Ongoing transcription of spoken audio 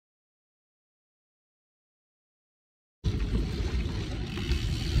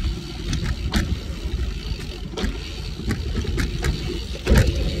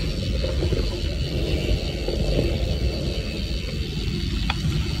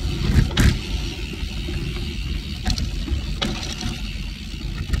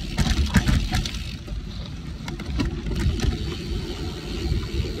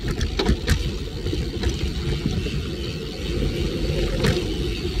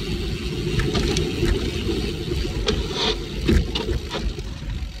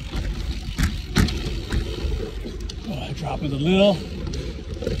little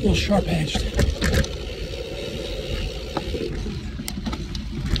sharp edged.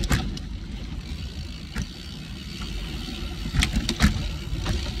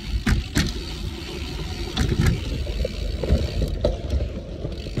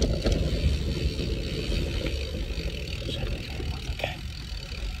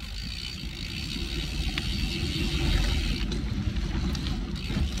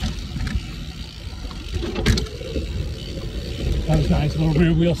 That was nice, a little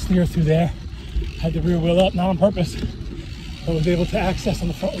rear wheel steer through there. Had the rear wheel up, not on purpose, but was able to access on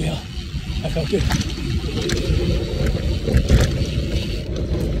the front wheel. I felt good.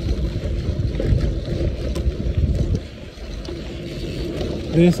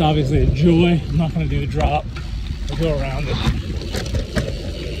 This obviously a joy. I'm not gonna do the drop. I'll go around it.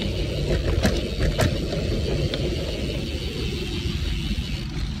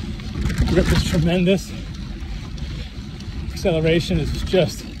 Grip is tremendous. Acceleration is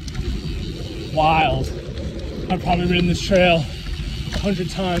just wild. I've probably ridden this trail 100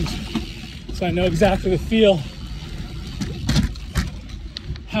 times, so I know exactly the feel,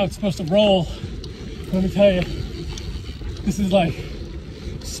 how it's supposed to roll. Let me tell you, this is like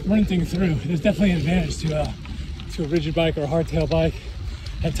sprinting through. There's definitely an advantage to a rigid bike or a hardtail bike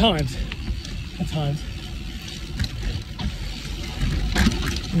at times. I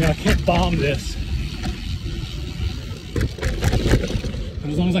mean, I can't bomb this. But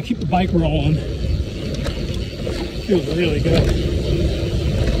as long as I keep the bike rolling, it feels really good.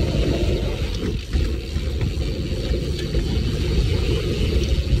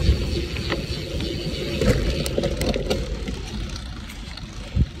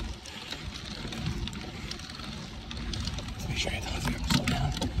 Let's make sure I don't slow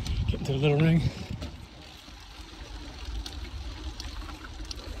down. Get into the little ring.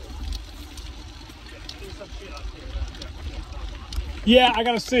 Yeah, I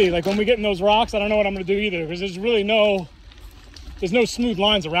gotta see. Like when we get in those rocks, I don't know what I'm gonna do either, because there's no smooth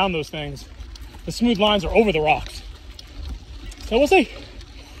lines around those things. The smooth lines are over the rocks. So we'll see.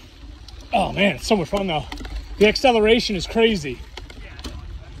 Oh man, it's so much fun though. The acceleration is crazy.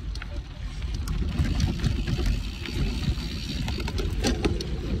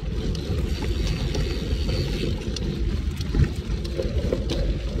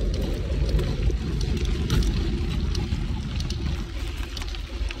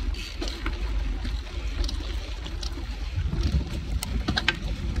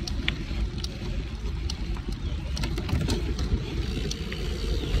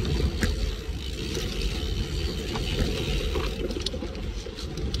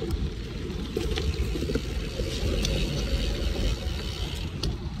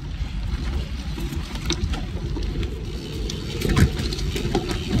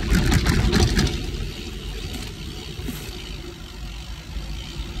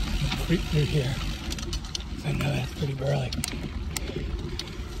 Creep through here. I know that's pretty burly.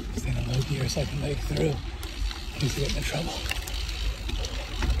 Stay in low gear so I can leg through. I need to get in trouble.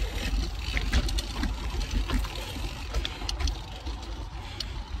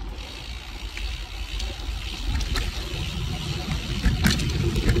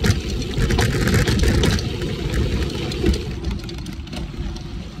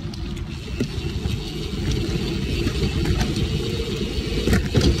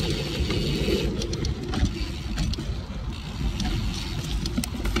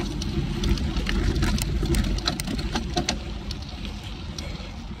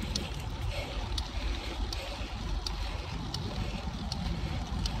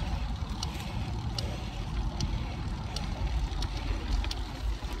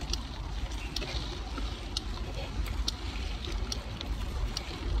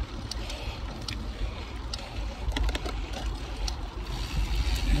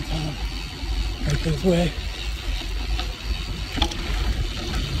 Right this way.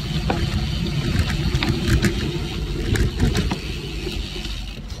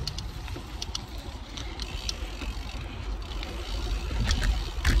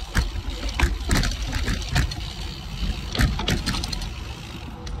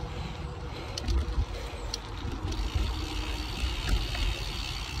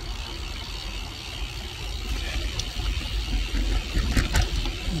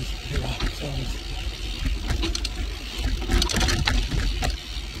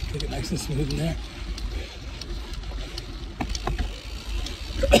 Get it nice and smooth in there.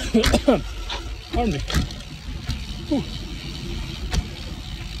 Pardon me. Whew.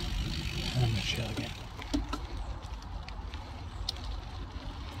 I'm gonna chill again.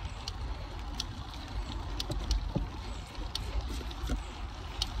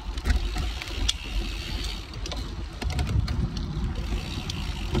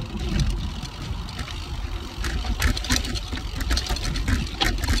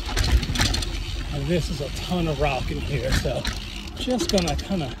 this is a ton of rock in here, so just gonna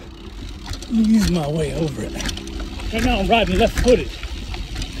kind of ease my way over it. Right now I'm riding left-footed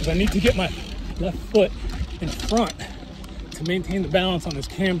because I need to get my left foot in front to maintain the balance on this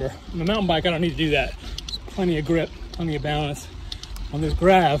camber. On the mountain bike, I don't need to do that. There's plenty of grip, plenty of balance. On this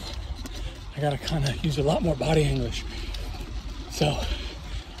Grav, I gotta kind of use a lot more body English. So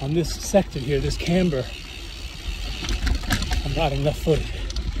on this sector here, this camber, I'm riding left-footed.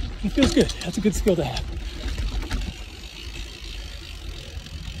 It feels good. That's a good skill to have.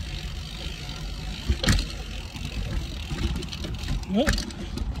 Oh,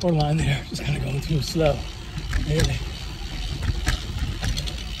 poor line there, just kind of going too slow. Really.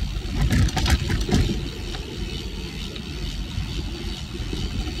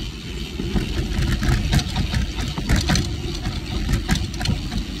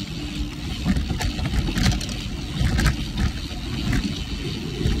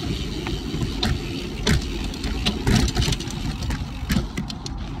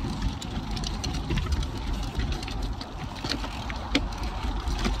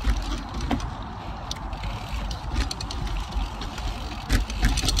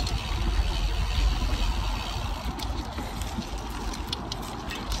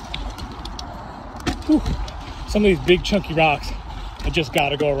 Whew. Some of these big chunky rocks, I just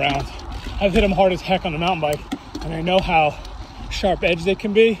gotta go around. I've hit them hard as heck on the mountain bike, and I know how sharp edged they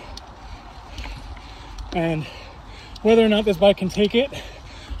can be. And whether or not this bike can take it,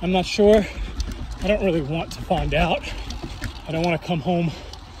 I'm not sure. I don't really want to find out. I don't want to come home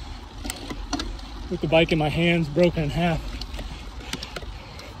with the bike in my hands broken in half.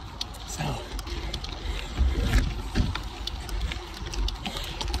 So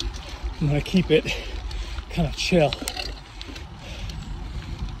I'm gonna keep it kind of chill.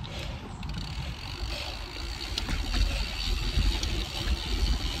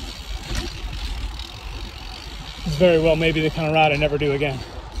 It's very well maybe the kind of ride I never do again.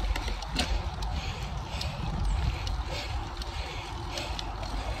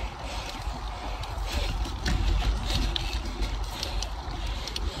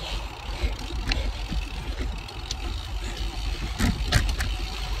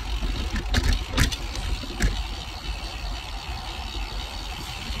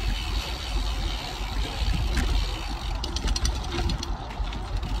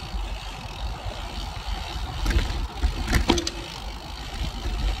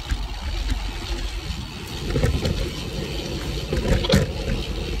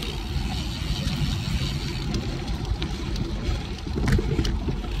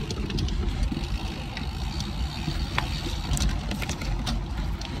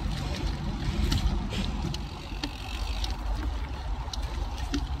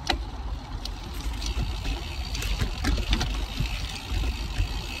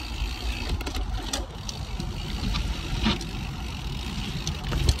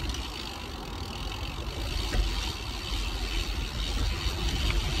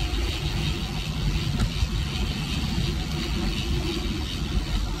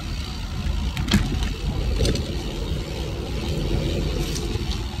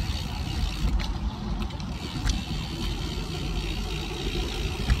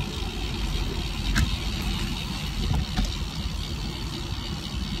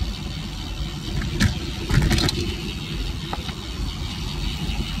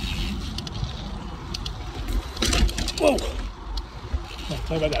 Whoa!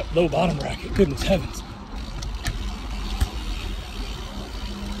 Talk about that low bottom bracket, goodness heavens.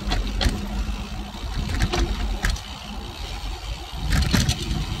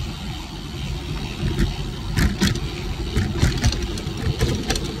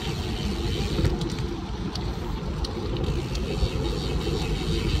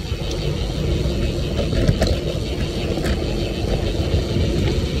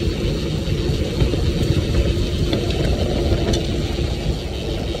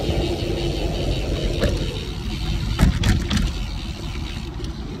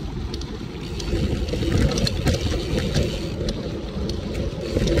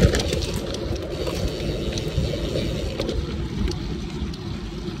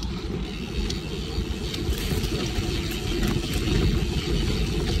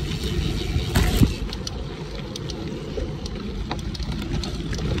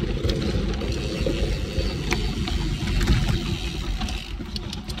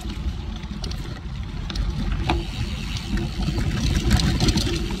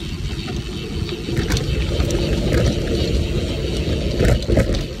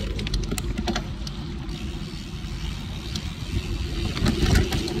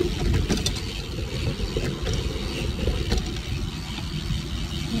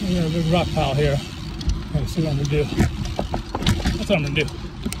 Big rock pile here. Gotta see what I'm gonna do. That's what I'm gonna do.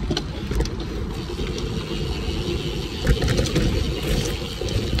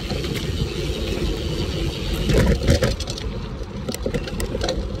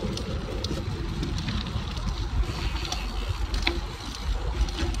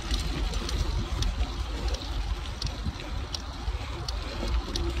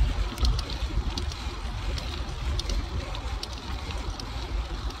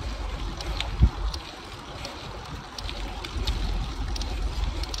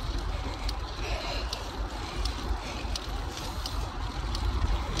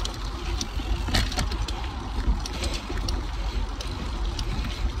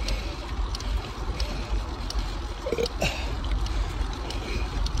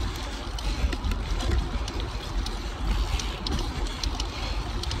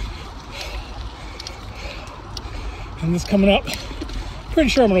 And this coming up, pretty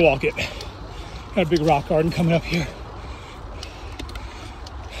sure I'm gonna walk it. Got a big rock garden coming up here.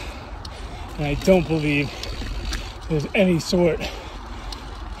 And I don't believe there's any sort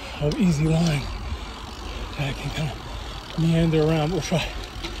of easy line that I can kind of meander around. We'll try.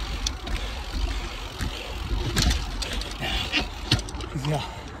 Yeah,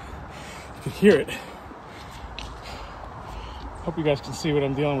 you can hear it. Hope you guys can see what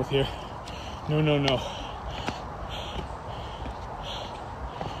I'm dealing with here. No, no, no.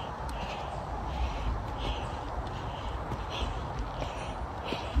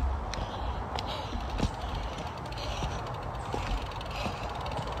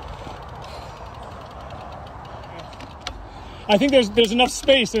 I think there's enough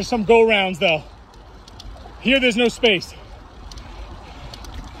space. There's some go rounds though. Here there's no space.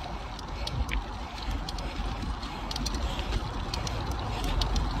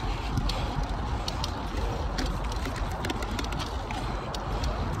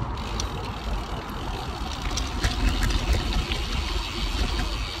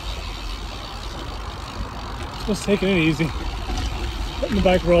 Just taking it easy. Letting the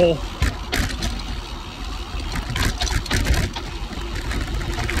bike roll.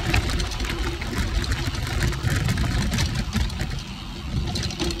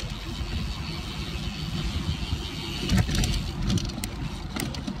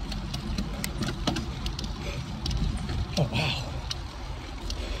 Oh, wow.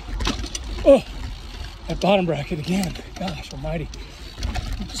 Oh, that bottom bracket again. Gosh almighty.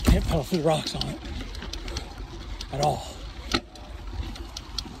 I just can't pedal through the rocks on it at all.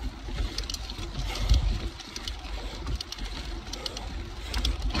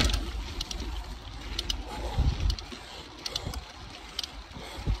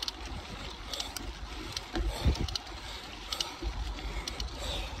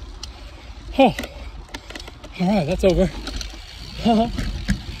 Oh, all right, that's over.